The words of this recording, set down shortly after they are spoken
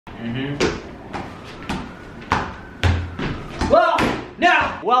Well,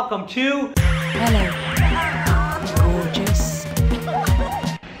 now, welcome to... Hello, gorgeous.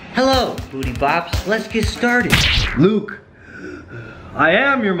 Hello, Booty Bops. Let's get started. Luke, I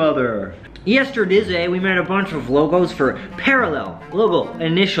am your mother. Yesterday, we made a bunch of logos for parallel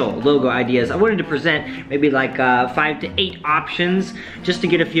initial logo ideas. I wanted to present maybe like 5 to 8 options just to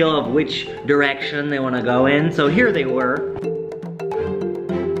get a feel of which direction they want to go in. So here they were.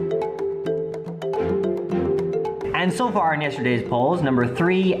 And so far in yesterday's polls, number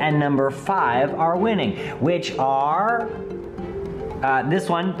 3 and number 5 are winning, which are... this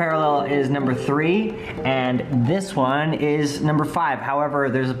one, parallel, is number 3, and this one is number 5. However,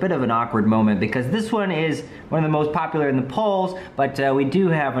 there's a bit of an awkward moment because this one is one of the most popular in the polls, but we do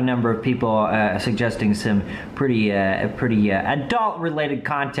have a number of people suggesting some pretty adult-related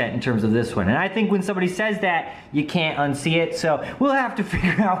content in terms of this one. And I think when somebody says that, you can't unsee it, so we'll have to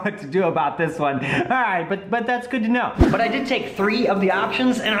figure out what to do about this one. All right, but that's good to know. But I did take 3 of the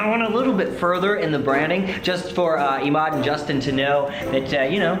options, and I went a little bit further in the branding, just for Emaad and Justin to know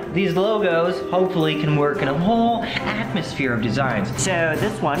that, you know, these logos hopefully can work in a whole atmosphere of designs. So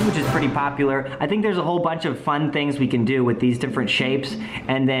this one, which is pretty popular, I think there's a whole bunch of fun things we can do with these different shapes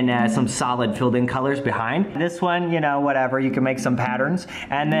and then some solid filled in colors behind. This one, you know, whatever, you can make some patterns.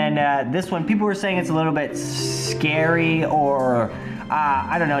 And then this one, people were saying it's a little bit scary or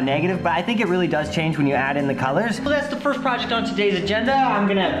I don't know, negative, but I think it really does change when you add in the colors. So that's the first project on today's agenda. I'm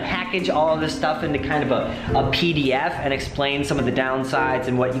gonna package all of this stuff into kind of a PDF and explain some of the downsides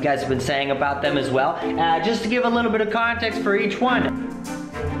and what you guys have been saying about them as well, just to give a little bit of context for each one.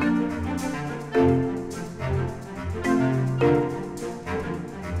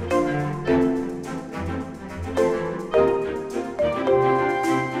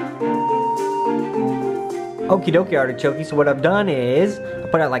 Okie dokie artichoke, so what I've done is I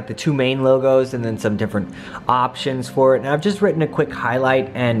put out like the 2 main logos and then some different options for it, and I've just written a quick highlight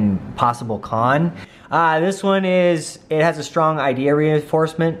and possible con. This one is, it has a strong idea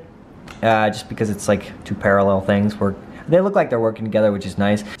reinforcement, just because it's like 2 parallel things where they look like they're working together, which is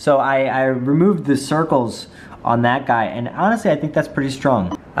nice. So I removed the circles on that guy, and honestly I think that's pretty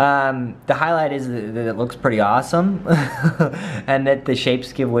strong. The highlight is that it looks pretty awesome and that the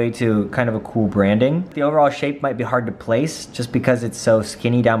shapes give way to kind of a cool branding. The overall shape might be hard to place just because it's so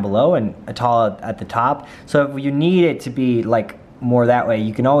skinny down below and tall at the top. So if you need it to be like more that way,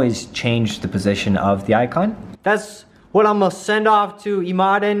 you can always change the position of the icon. That's what I'm gonna send off to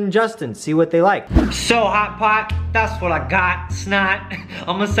Emaad and Justin, see what they like. So Hot Pot, that's what I got, Snot. I'm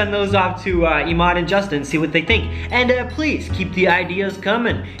gonna send those off to Emaad and Justin, see what they think. And please, keep the ideas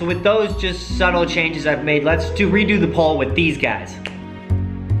coming. So with those just subtle changes I've made, let's redo the poll with these guys.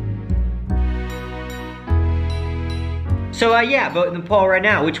 So yeah, vote in the poll right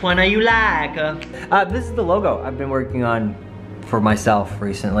now. Which one are you like? This is the logo I've been working on for myself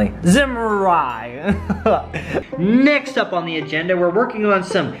recently. Zimri! Next up on the agenda, we're working on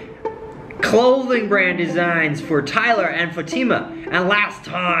some clothing brand designs for Tyler and Fatima. And last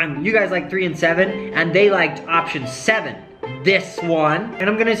time, you guys liked 3 and 7, and they liked option 7. This one. And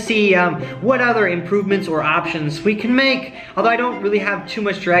I'm gonna see what other improvements or options we can make. Although I don't really have too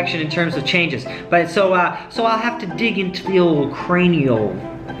much direction in terms of changes. But so I'll have to dig into the old cranial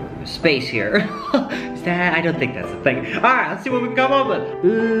space here. Is that? I don't think that's a thing. Alright, let's see what we can come up with.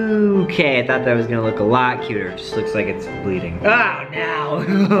 Okay, I thought that was gonna look a lot cuter. It just looks like it's bleeding. Oh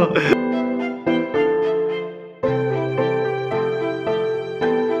no!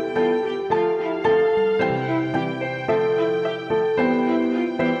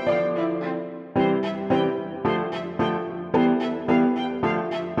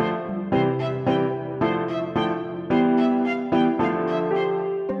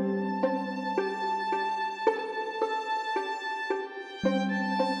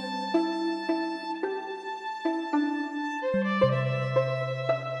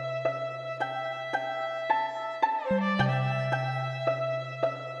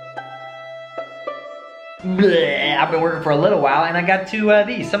 Bleh, I've been working for a little while and I got 2 of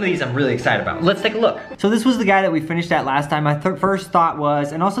these. Some of these I'm really excited about. Let's take a look. So this was the guy that we finished at last time. My first thought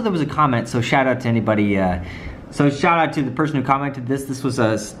was, and also there was a comment, so shout out to anybody, so shout out to the person who commented this. This was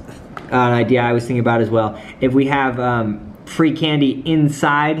an idea I was thinking about as well. If we have free candy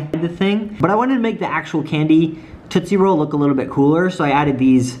inside the thing. But I wanted to make the actual candy Tootsie Roll look a little bit cooler, so I added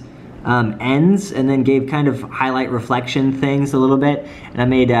these ends and then gave kind of highlight reflection things a little bit, and I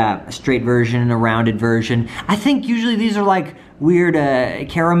made a straight version and a rounded version. I think usually these are like weird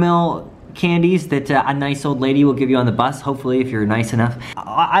caramel candies that a nice old lady will give you on the bus, hopefully, if you're nice enough.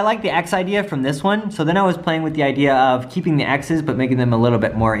 I like the X idea from this one, so then I was playing with the idea of keeping the X's but making them a little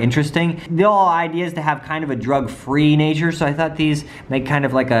bit more interesting. The whole idea is to have kind of a drug-free nature, so I thought these make kind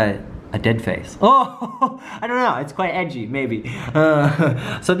of like a dead face. Oh, I don't know, it's quite edgy, maybe.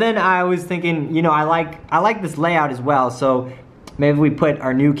 So then I was thinking, you know, I like this layout as well, so maybe we put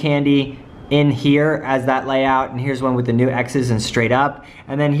our new candy in here as that layout, and here's one with the new X's and straight up,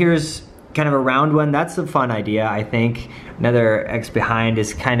 and then here's kind of a round one. That's a fun idea, I think. Another X behind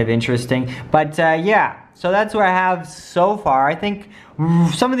is kind of interesting, but yeah, so that's what I have so far. I think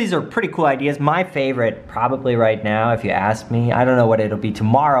some of these are pretty cool ideas. My favorite, probably right now, if you ask me, I don't know what it'll be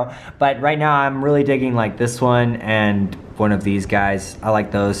tomorrow, but right now I'm really digging like this one and one of these guys. I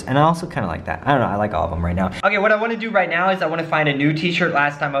like those, and I also kind of like that. I don't know, I like all of them right now. Okay, what I want to do right now is I want to find a new t-shirt.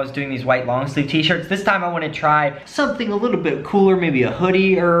 Last time I was doing these white long sleeve t-shirts. This time I want to try something a little bit cooler, maybe a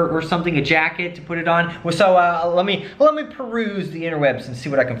hoodie or something, a jacket to put it on. So let me peruse the interwebs and see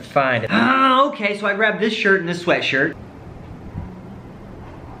what I can find. Okay, so I grabbed this shirt and this sweatshirt.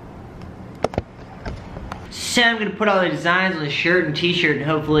 So I'm gonna put all the designs on the shirt and t-shirt and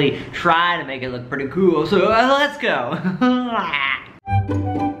hopefully try to make it look pretty cool. So let's go.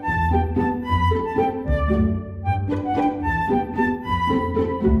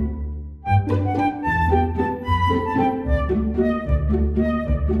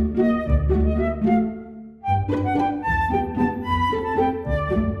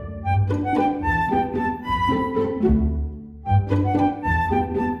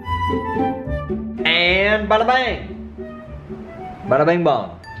 And bada bang. Bada bang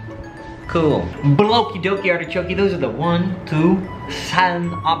bong. Cool. Bloki doki artichoke. Those are the 1, 2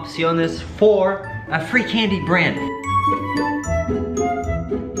 silent opciones for a free candy brand.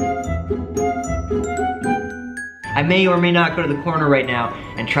 I may or may not go to the corner right now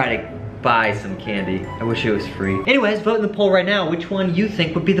and try to buy some candy. I wish it was free. Anyways, vote in the poll right now. Which one you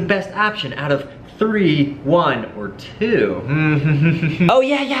think would be the best option out of 3, 1, or 2. Oh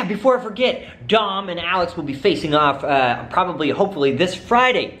yeah, before I forget, Dom and Alex will be facing off probably, hopefully this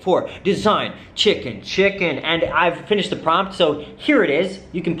Friday for Design Chicken. And I've finished the prompt, so here it is.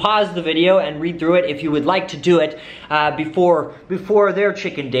 You can pause the video and read through it if you would like to do it before their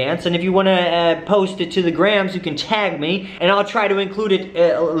chicken dance. And if you wanna post it to the grams, you can tag me, and I'll try to include it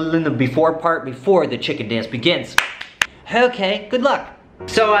in the before part before the chicken dance begins. Okay, good luck.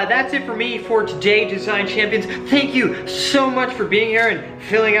 So that's it for me for today, Design Champions. Thank you so much for being here and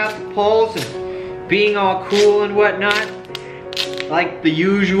filling out the polls and being all cool and whatnot, like the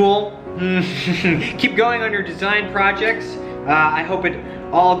usual. Keep going on your design projects. I hope it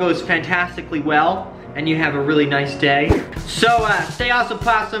all goes fantastically well and you have a really nice day. So stay awesome,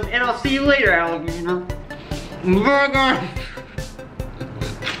 possum, and I'll see you later, alligator.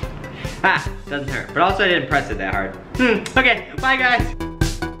 Doesn't hurt, but also I didn't press it that hard. Okay, bye guys.